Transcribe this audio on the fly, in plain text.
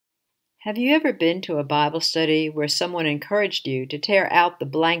Have you ever been to a Bible study where someone encouraged you to tear out the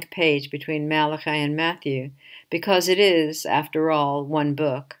blank page between Malachi and Matthew, because it is, after all, one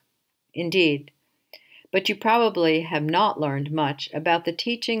book? Indeed. But you probably have not learned much about the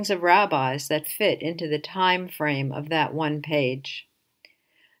teachings of rabbis that fit into the time frame of that one page.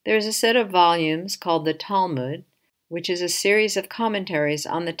 There is a set of volumes called the Talmud, which is a series of commentaries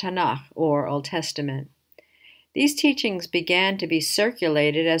on the Tanakh, or Old Testament. These teachings began to be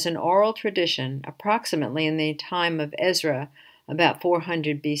circulated as an oral tradition approximately in the time of Ezra, about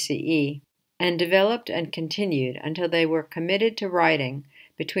 400 BCE, and developed and continued until they were committed to writing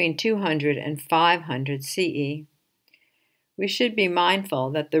between 200 and 500 CE. We should be mindful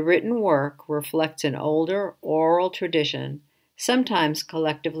that the written work reflects an older oral tradition, sometimes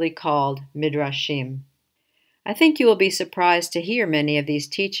collectively called midrashim. I think you will be surprised to hear many of these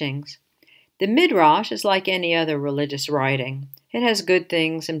teachings. The Midrash is like any other religious writing. It has good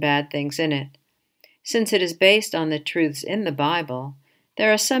things and bad things in it. Since it is based on the truths in the Bible,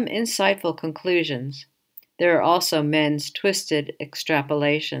 there are some insightful conclusions. There are also men's twisted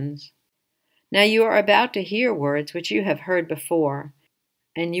extrapolations. Now you are about to hear words which you have heard before,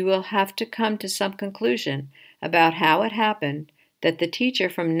 and you will have to come to some conclusion about how it happened that the teacher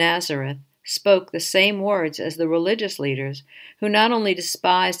from Nazareth spoke the same words as the religious leaders who not only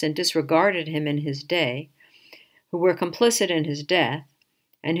despised and disregarded him in his day, who were complicit in his death,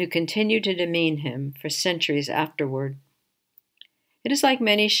 and who continued to demean him for centuries afterward. It is like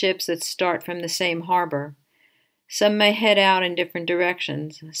many ships that start from the same harbor. Some may head out in different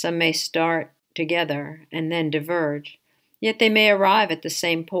directions, some may start together and then diverge, yet they may arrive at the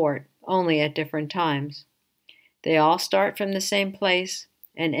same port, only at different times. They all start from the same place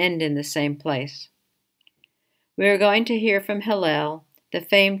and end in the same place. We are going to hear from Hillel, the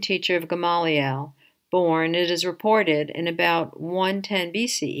famed teacher of Gamaliel, born, it is reported, in about 110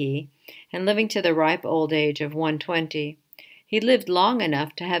 BCE, and living to the ripe old age of 120. He lived long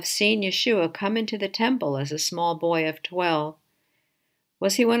enough to have seen Yeshua come into the temple as a small boy of 12.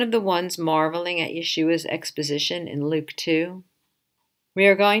 Was he one of the ones marveling at Yeshua's exposition in Luke 2? We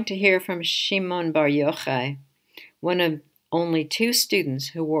are going to hear from Shimon Bar Yochai, one of only 2 students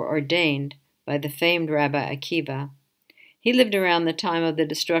who were ordained by the famed Rabbi Akiva. He lived around the time of the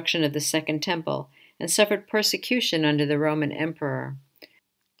destruction of the Second Temple and suffered persecution under the Roman emperor.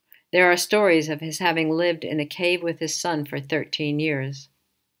 There are stories of his having lived in a cave with his son for 13 years.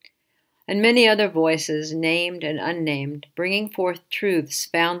 And many other voices, named and unnamed, bringing forth truths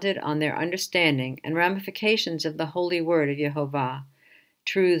founded on their understanding and ramifications of the holy word of Yehovah,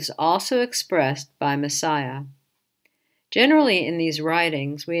 truths also expressed by Messiah. Generally, in these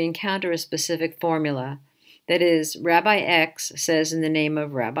writings, we encounter a specific formula. That is, Rabbi X says in the name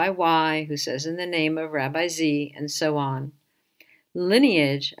of Rabbi Y, who says in the name of Rabbi Z, and so on. The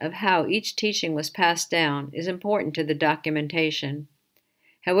lineage of how each teaching was passed down is important to the documentation.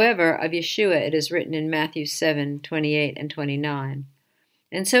 However, of Yeshua it is written in Matthew 7:28 and 29.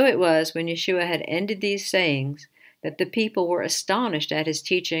 And so it was when Yeshua had ended these sayings that the people were astonished at his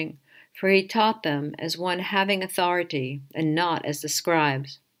teaching, for he taught them as one having authority, and not as the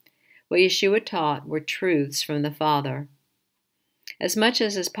scribes. What Yeshua taught were truths from the Father. As much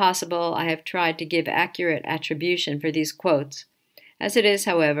as is possible, I have tried to give accurate attribution for these quotes. As it is,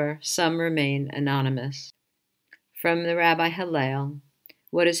 however, some remain anonymous. From the Rabbi Hillel,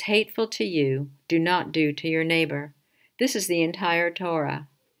 "What is hateful to you, do not do to your neighbor." This is the entire Torah.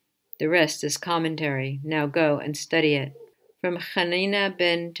 The rest is commentary. Now go and study it. From Hanina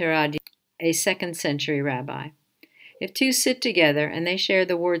ben Teradi, a 2nd century rabbi. If 2 sit together and they share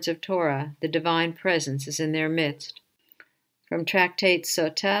the words of Torah, the divine presence is in their midst. From Tractate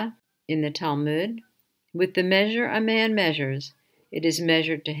Sotah in the Talmud, with the measure a man measures, it is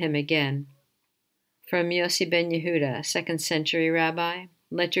measured to him again. From Yossi ben Yehuda, a 2nd century rabbi,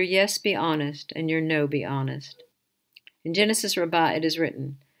 let your yes be honest and your no be honest. In Genesis Rabbah it is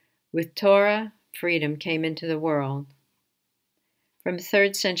written, with Torah, freedom came into the world. From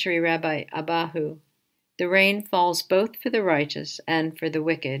 3rd century Rabbi Abahu, the rain falls both for the righteous and for the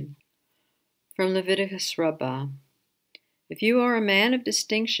wicked. From Leviticus Rabbah, if you are a man of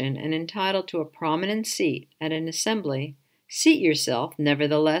distinction and entitled to a prominent seat at an assembly, seat yourself,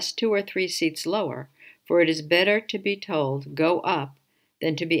 nevertheless, 2 or 3 seats lower, for it is better to be told, go up,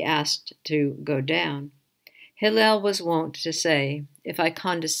 than to be asked to go down. Hillel was wont to say, if I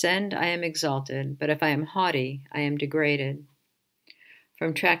condescend, I am exalted, but if I am haughty, I am degraded.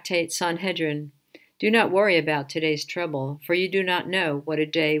 From Tractate Sanhedrin, do not worry about today's trouble, for you do not know what a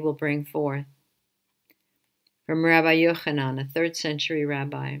day will bring forth. From Rabbi Yochanan, a 3rd century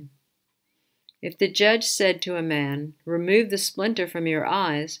rabbi, if the judge said to a man, remove the splinter from your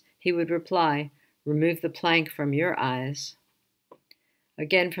eyes, he would reply, "Remove the plank from your eyes."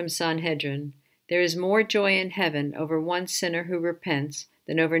 Again from Sanhedrin, there is more joy in heaven over one sinner who repents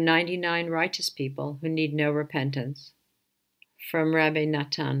than over 99 righteous people who need no repentance. From Rabbi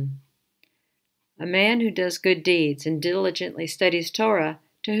Natan, a man who does good deeds and diligently studies Torah,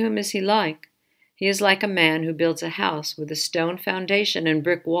 to whom is he like? He is like a man who builds a house with a stone foundation and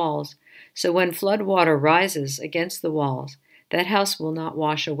brick walls, so when flood water rises against the walls, that house will not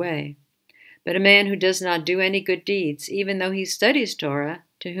wash away. But a man who does not do any good deeds, even though he studies Torah,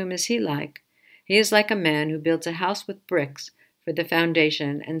 to whom is he like? He is like a man who builds a house with bricks for the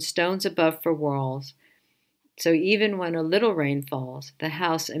foundation and stones above for walls. So even when a little rain falls, the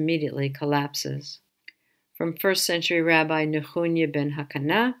house immediately collapses. From 1st century Rabbi Nechunya ben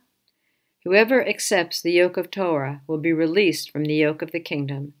Hakanah, whoever accepts the yoke of Torah will be released from the yoke of the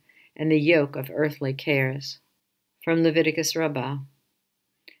kingdom and the yoke of earthly cares. From Leviticus Rabbah,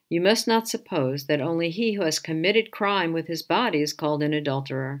 you must not suppose that only he who has committed crime with his body is called an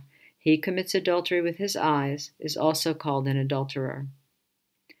adulterer. He who commits adultery with his eyes is also called an adulterer.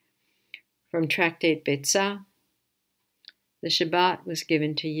 From Tractate Betzah, the Shabbat was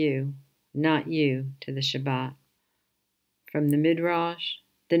given to you, not you to the Shabbat. From the Midrash,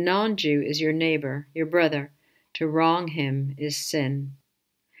 the non-Jew is your neighbor, your brother. To wrong him is sin.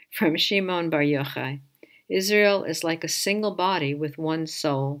 From Shimon Bar Yochai, Israel is like a single body with one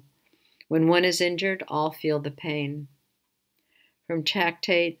soul. When one is injured, all feel the pain. From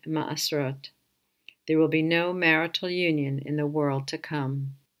Tractate Ma'asrot, there will be no marital union in the world to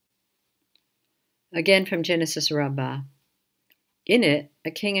come. Again from Genesis Rabbah, in it,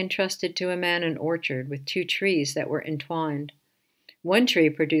 a king entrusted to a man an orchard with 2 trees that were entwined, one tree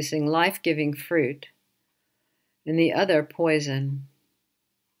producing life-giving fruit, and the other poison.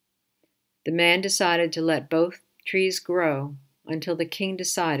 The man decided to let both trees grow until the king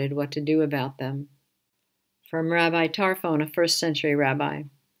decided what to do about them. From Rabbi Tarfon, a 1st century rabbi,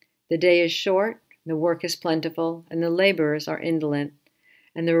 the day is short, the work is plentiful, and the laborers are indolent,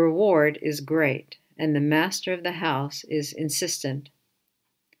 and the reward is great, and the master of the house is insistent.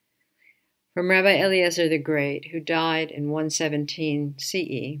 From Rabbi Eliezer the Great, who died in 117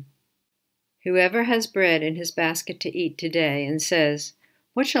 CE, whoever has bread in his basket to eat today and says,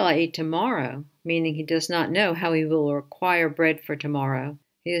 "What shall I eat tomorrow?" meaning he does not know how he will acquire bread for tomorrow,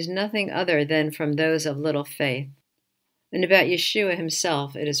 he is nothing other than from those of little faith. And about Yeshua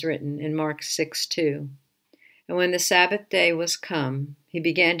himself it is written in Mark 6:2, and when the Sabbath day was come, he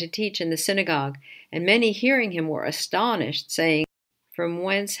began to teach in the synagogue, and many hearing him were astonished, saying, "From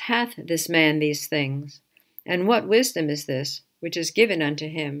whence hath this man these things? And what wisdom is this, which is given unto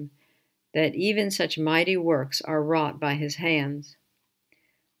him, that even such mighty works are wrought by his hands?"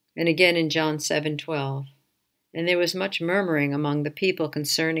 And again in John 7:12, and there was much murmuring among the people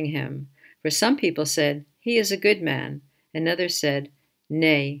concerning him. For some people said, "He is a good man," and others said,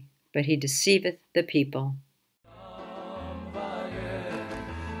 "Nay, but he deceiveth the people."